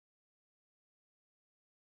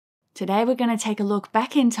Today we're going to take a look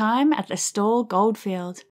back in time at the Stawell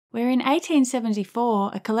Goldfield, where in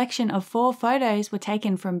 1874 a collection of 4 photos were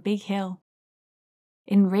taken from Big Hill.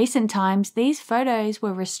 In recent times, these photos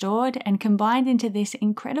were restored and combined into this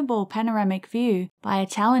incredible panoramic view by a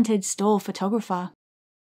talented Stawell photographer.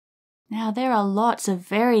 Now, there are lots of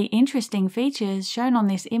very interesting features shown on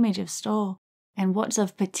this image of Stawell, and what's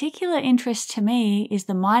of particular interest to me is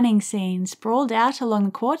the mining scene sprawled out along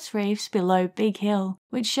the quartz reefs below Big Hill,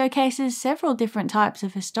 which showcases several different types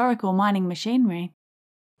of historical mining machinery.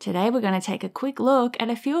 Today we're going to take a quick look at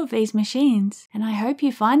a few of these machines, and I hope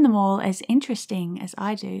you find them all as interesting as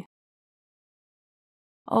I do.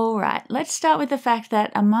 Alright, let's start with the fact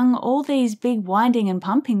that among all these big winding and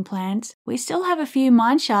pumping plants, we still have a few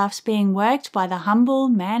mine shafts being worked by the humble,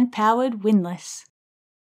 man-powered windlass.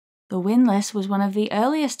 The windlass was one of the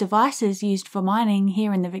earliest devices used for mining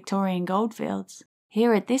here in the Victorian Goldfields.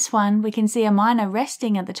 Here at this one, we can see a miner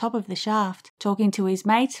resting at the top of the shaft, talking to his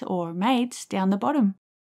mate or mates down the bottom.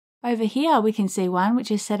 Over here we can see one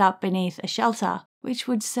which is set up beneath a shelter, which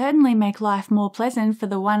would certainly make life more pleasant for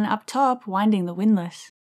the one up top winding the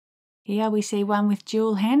windlass. Here we see one with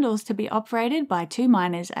dual handles to be operated by 2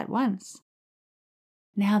 miners at once.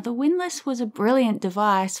 Now, the windlass was a brilliant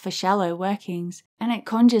device for shallow workings, and it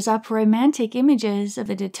conjures up romantic images of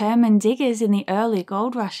the determined diggers in the early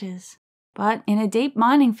gold rushes. But in a deep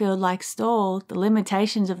mining field like Stawell, the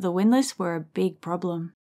limitations of the windlass were a big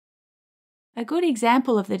problem. A good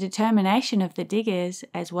example of the determination of the diggers,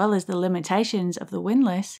 as well as the limitations of the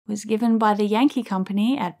windlass, was given by the Yankee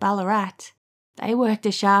Company at Ballarat. They worked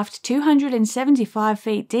a shaft 275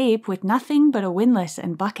 feet deep with nothing but a windlass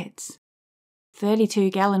and buckets.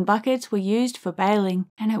 32-gallon buckets were used for bailing,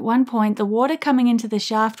 and at one point the water coming into the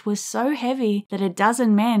shaft was so heavy that a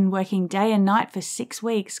dozen men working day and night for 6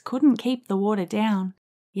 weeks couldn't keep the water down.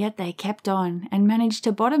 Yet they kept on and managed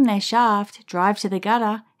to bottom their shaft, drive to the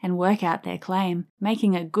gutter, and work out their claim,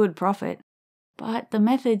 making a good profit. But the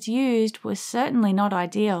methods used were certainly not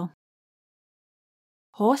ideal.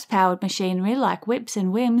 Horse-powered machinery like whips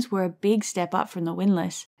and whims were a big step up from the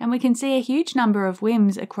windlass, and we can see a huge number of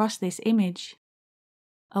whims across this image.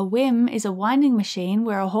 A whim is a winding machine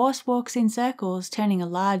where a horse walks in circles turning a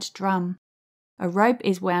large drum. A rope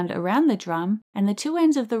is wound around the drum, and the 2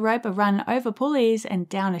 ends of the rope are run over pulleys and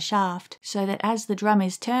down a shaft, so that as the drum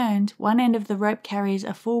is turned, one end of the rope carries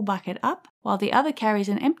a full bucket up, while the other carries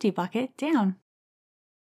an empty bucket down.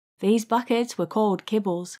 These buckets were called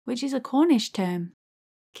kibbles, which is a Cornish term.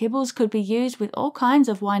 Kibbles could be used with all kinds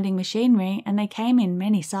of winding machinery, and they came in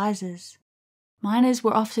many sizes. Miners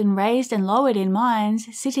were often raised and lowered in mines,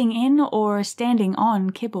 sitting in or standing on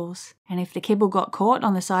kibbles, and if the kibble got caught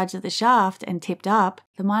on the sides of the shaft and tipped up,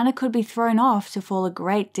 the miner could be thrown off to fall a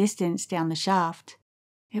great distance down the shaft.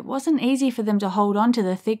 It wasn't easy for them to hold on to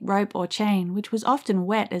the thick rope or chain, which was often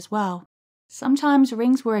wet as well. Sometimes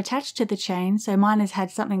rings were attached to the chain so miners had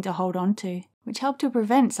something to hold on to, which helped to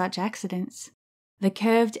prevent such accidents. The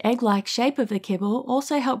curved egg-like shape of the kibble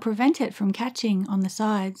also helped prevent it from catching on the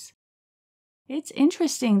sides. It's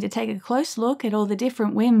interesting to take a close look at all the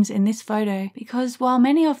different whims in this photo because while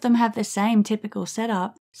many of them have the same typical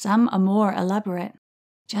setup, some are more elaborate.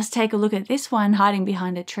 Just take a look at this one hiding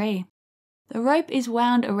behind a tree. The rope is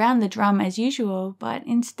wound around the drum as usual, but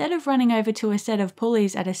instead of running over to a set of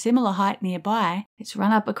pulleys at a similar height nearby, it's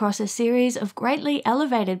run up across a series of greatly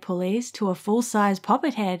elevated pulleys to a full-size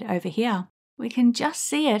poppet head over here. We can just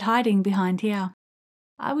see it hiding behind here.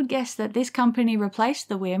 I would guess that this company replaced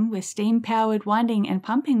the whim with steam-powered winding and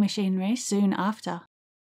pumping machinery soon after.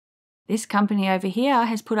 This company over here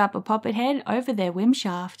has put up a poppet head over their whim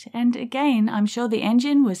shaft, and again I'm sure the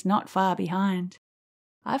engine was not far behind.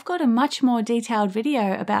 I've got a much more detailed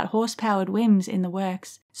video about horse-powered whims in the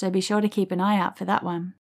works, so be sure to keep an eye out for that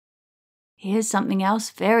one. Here's something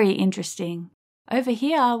else very interesting. Over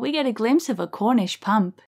here we get a glimpse of a Cornish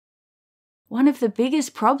pump. One of the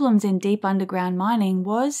biggest problems in deep underground mining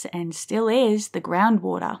was, and still is, the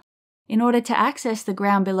groundwater. In order to access the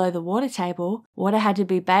ground below the water table, water had to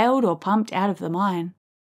be bailed or pumped out of the mine.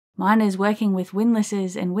 Miners working with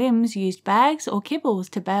windlasses and whims used bags or kibbles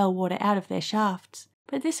to bail water out of their shafts,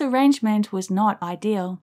 but this arrangement was not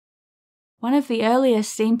ideal. One of the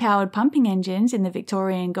earliest steam-powered pumping engines in the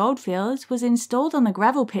Victorian Goldfields was installed on the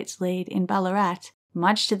gravel pits lead in Ballarat,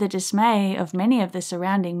 much to the dismay of many of the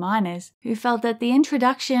surrounding miners, who felt that the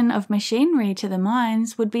introduction of machinery to the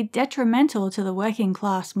mines would be detrimental to the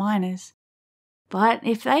working-class miners. But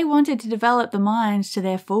if they wanted to develop the mines to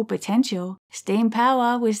their full potential, steam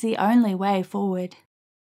power was the only way forward.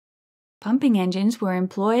 Pumping engines were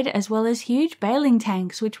employed as well as huge bailing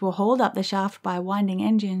tanks which were hauled up the shaft by winding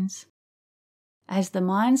engines. As the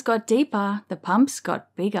mines got deeper, the pumps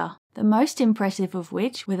got bigger, the most impressive of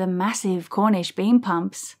which were the massive Cornish beam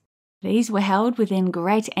pumps. These were held within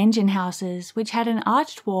great engine houses, which had an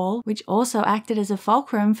arched wall which also acted as a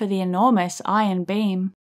fulcrum for the enormous iron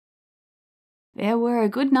beam. There were a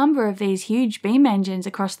good number of these huge beam engines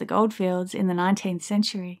across the Goldfields in the 19th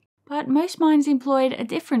century, but most mines employed a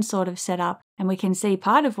different sort of setup, and we can see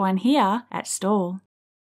part of one here at Stawell.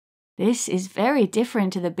 This is very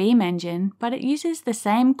different to the beam engine, but it uses the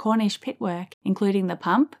same Cornish pitwork, including the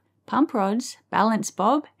pump rods, balance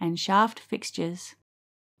bob, and shaft fixtures.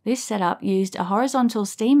 This setup used a horizontal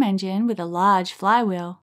steam engine with a large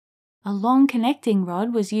flywheel. A long connecting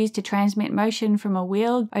rod was used to transmit motion from a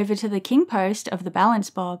wheel over to the king post of the balance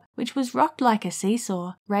bob, which was rocked like a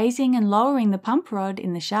seesaw, raising and lowering the pump rod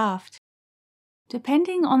in the shaft.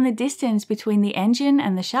 Depending on the distance between the engine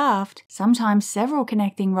and the shaft, sometimes several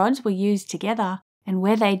connecting rods were used together, and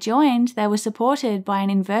where they joined, they were supported by an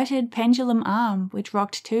inverted pendulum arm which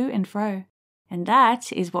rocked to and fro. And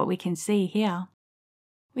that is what we can see here.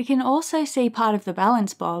 We can also see part of the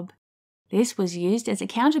balance bob. This was used as a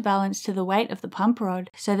counterbalance to the weight of the pump rod,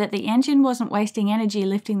 so that the engine wasn't wasting energy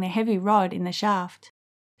lifting the heavy rod in the shaft.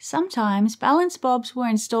 Sometimes balance bobs were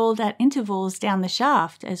installed at intervals down the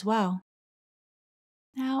shaft as well.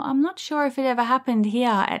 Now, I'm not sure if it ever happened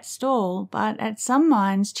here at Stawell, but at some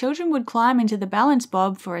mines, children would climb into the balance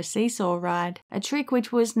bob for a seesaw ride, a trick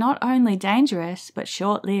which was not only dangerous, but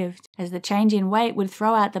short-lived, as the change in weight would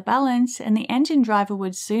throw out the balance and the engine driver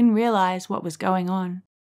would soon realise what was going on.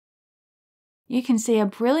 You can see a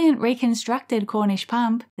brilliant reconstructed Cornish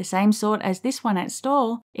pump, the same sort as this one at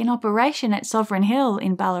Stawell, in operation at Sovereign Hill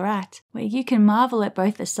in Ballarat, where you can marvel at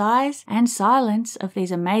both the size and silence of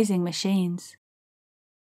these amazing machines.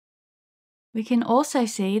 We can also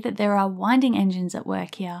see that there are winding engines at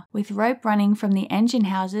work here, with rope running from the engine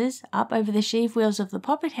houses up over the sheave wheels of the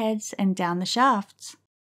poppet heads and down the shafts.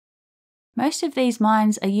 Most of these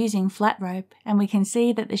mines are using flat rope, and we can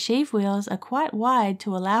see that the sheave wheels are quite wide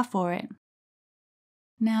to allow for it.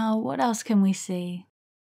 Now, what else can we see?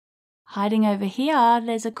 Hiding over here,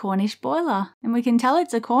 there's a Cornish boiler, and we can tell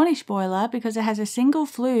it's a Cornish boiler because it has a single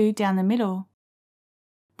flue down the middle.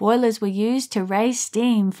 Boilers were used to raise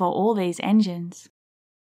steam for all these engines.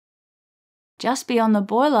 Just beyond the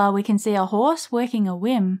boiler, we can see a horse working a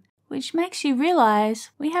whim, which makes you realise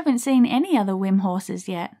we haven't seen any other whim horses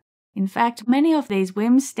yet. In fact, many of these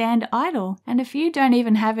whims stand idle, and a few don't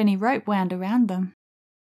even have any rope wound around them.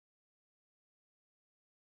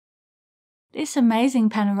 This amazing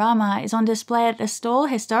panorama is on display at the Stawell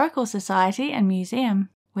Historical Society and Museum,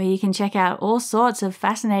 where you can check out all sorts of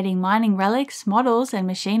fascinating mining relics, models, and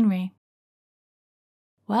machinery.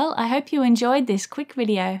 Well, I hope you enjoyed this quick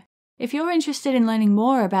video. If you're interested in learning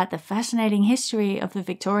more about the fascinating history of the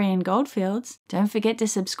Victorian goldfields, don't forget to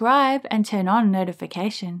subscribe and turn on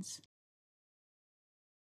notifications.